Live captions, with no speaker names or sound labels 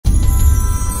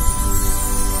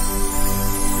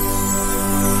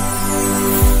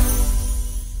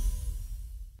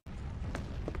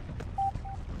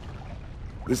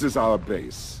This is our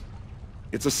base.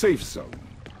 It's a safe zone.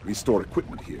 We store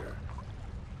equipment here.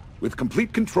 With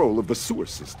complete control of the sewer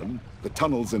system, the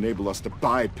tunnels enable us to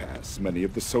bypass many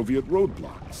of the Soviet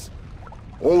roadblocks.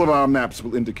 All of our maps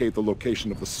will indicate the location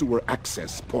of the sewer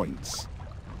access points.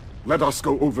 Let us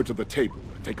go over to the table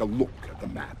and take a look at the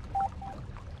map.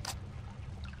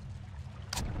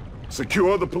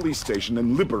 Secure the police station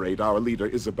and liberate our leader,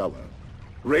 Isabella.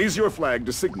 Raise your flag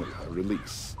to signal her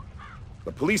release.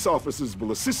 The police officers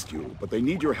will assist you, but they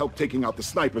need your help taking out the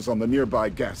snipers on the nearby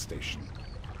gas station.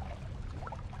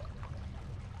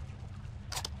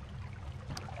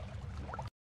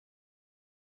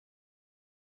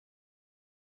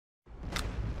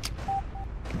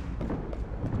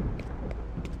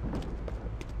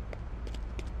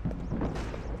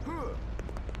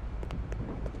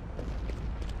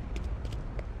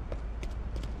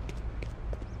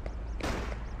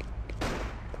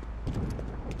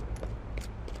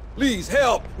 Please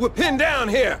help! We're pinned down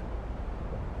here!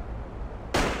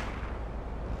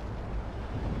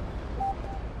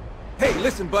 Hey,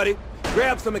 listen, buddy.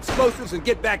 Grab some explosives and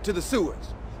get back to the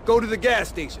sewers. Go to the gas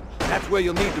station. That's where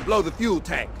you'll need to blow the fuel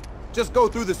tank. Just go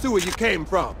through the sewer you came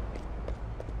from.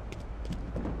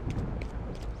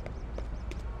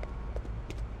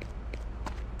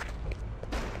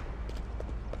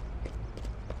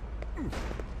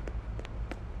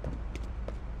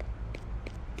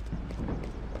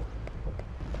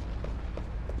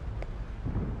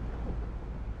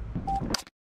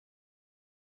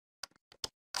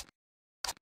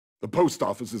 The post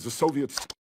office is a Soviet...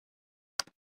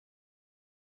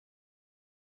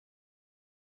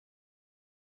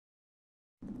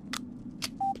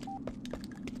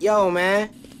 Yo, man,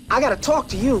 I gotta talk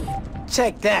to you.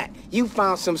 Check that. You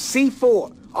found some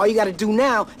C4. All you gotta do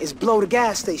now is blow the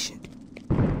gas station.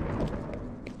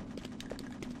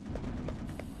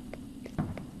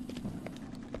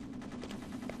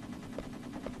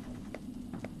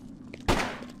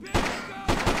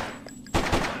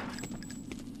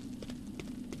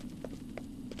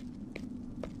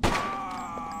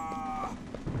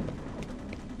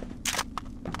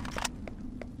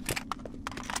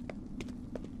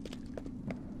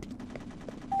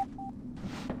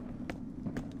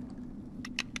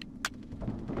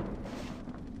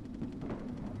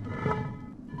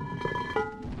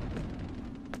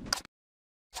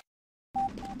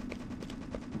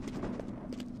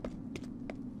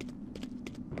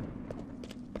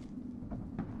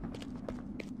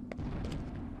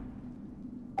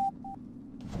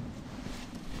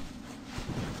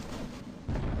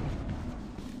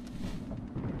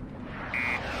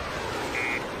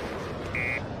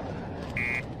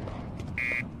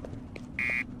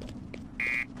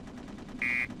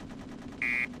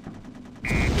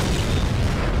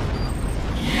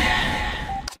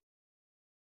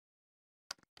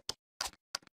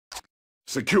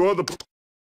 Secure the...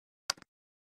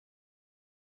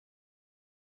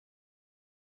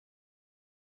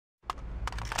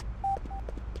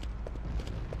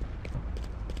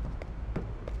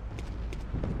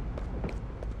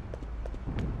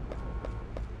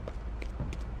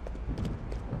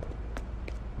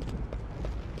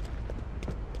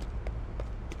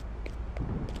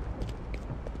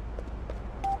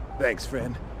 Thanks,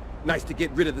 friend. Nice to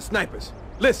get rid of the snipers.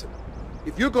 Listen,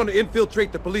 if you're going to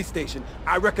infiltrate the police station,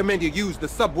 I recommend you use the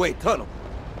subway tunnel.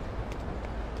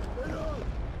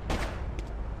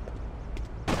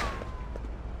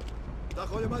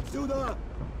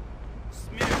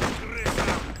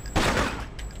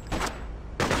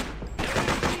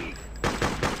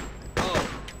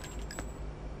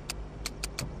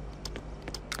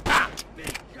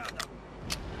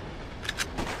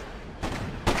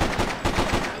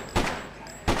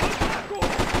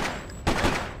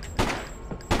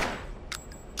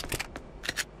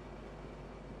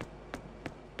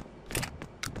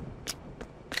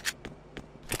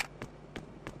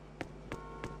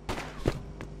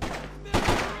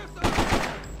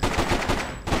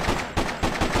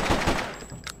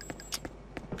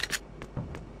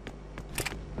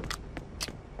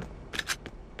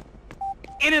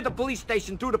 Enter the police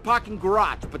station through the parking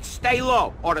garage, but stay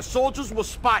low, or the soldiers will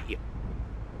spot you.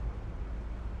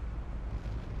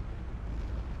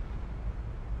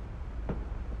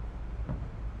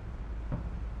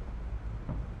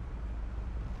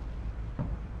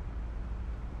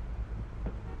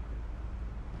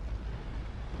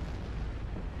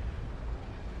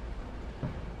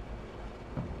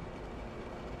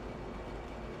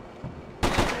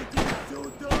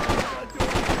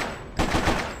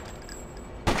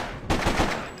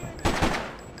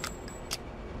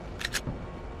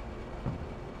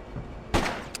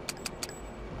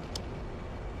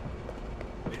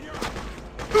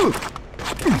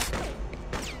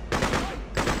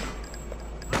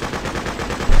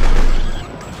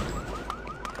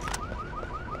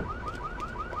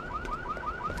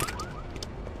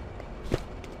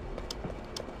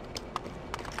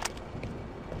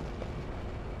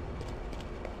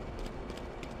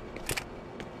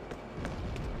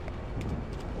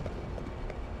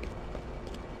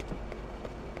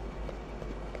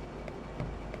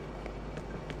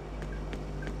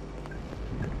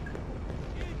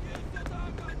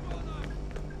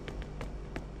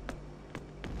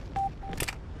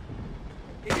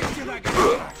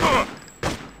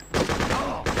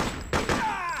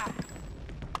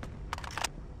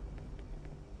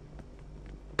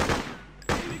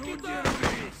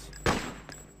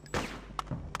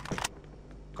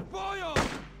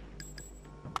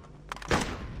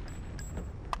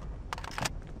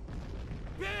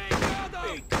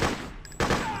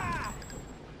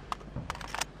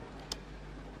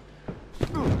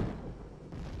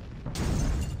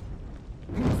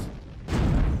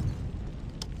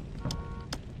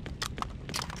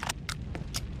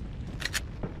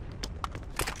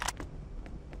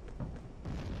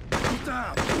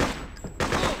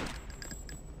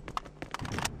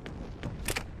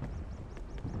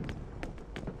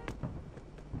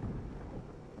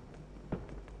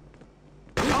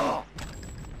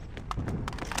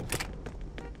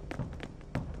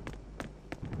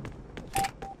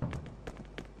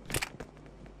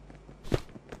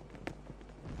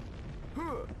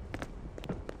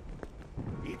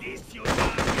 Иди сюда!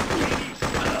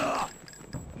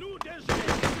 Ну, держи!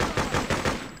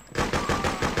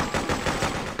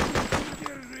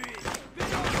 Держись!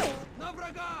 Вперед! На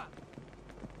врага!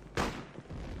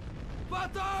 В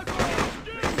атаку!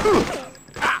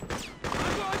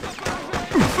 Огонь на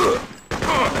поражение!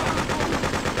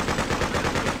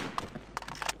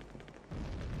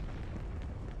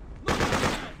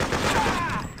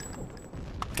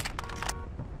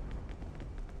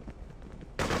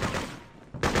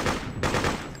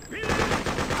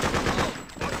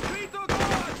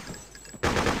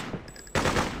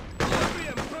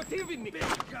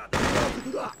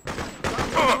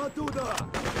 Оттуда!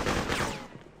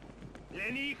 Для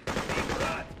них ты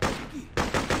брат!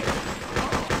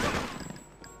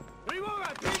 Тревога!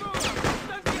 Тревога!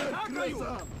 Ставьте атакую!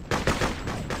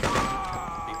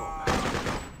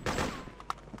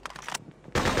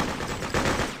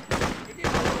 Иди в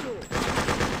воду!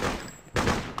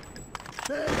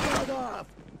 Эй, Гадов!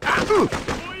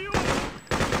 Бою!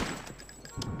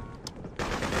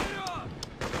 Вперед!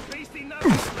 Крести на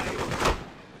стою!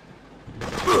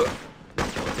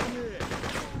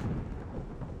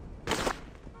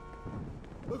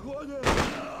 Выходим!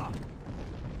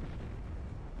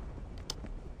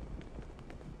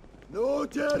 Ну,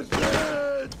 держись!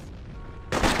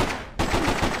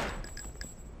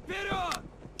 Вперед!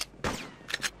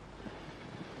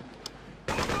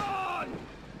 Огонь!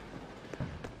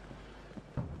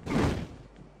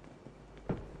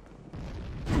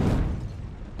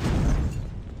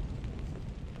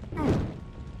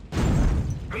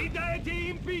 И дайте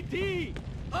им пяти!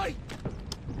 Ай!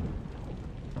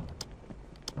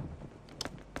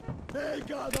 Эй,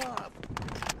 Гадов!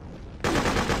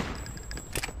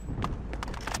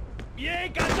 Ей,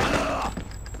 Гадов!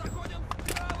 Заходим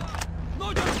справа!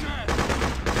 Ну, держи!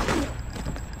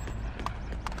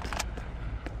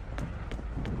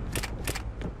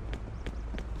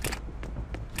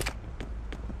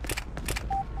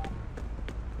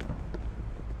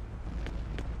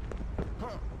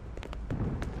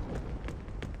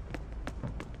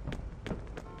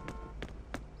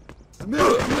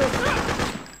 Смерть!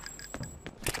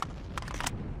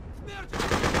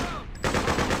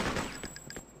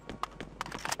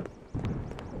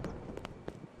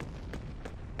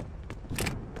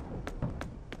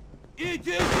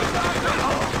 Иди сюда!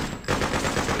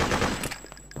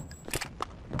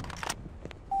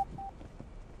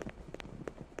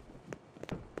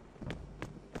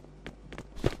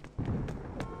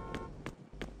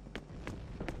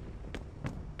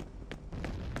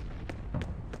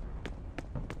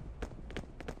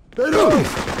 Вперед!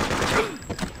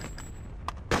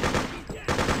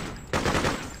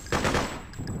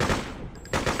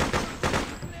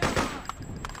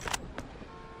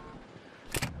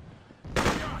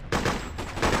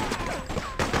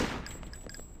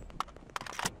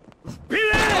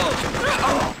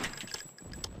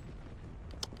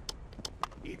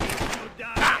 Иди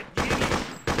сюда,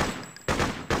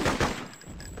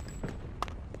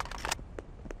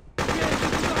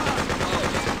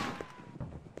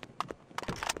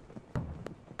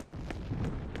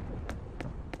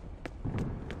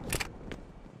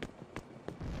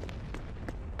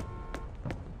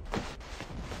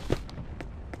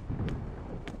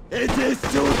 иди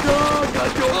сюда,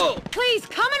 готов! Please,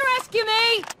 come and rescue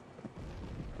me!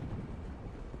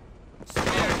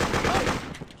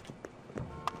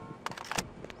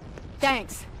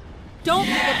 Thanks. Don't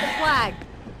forget the flag.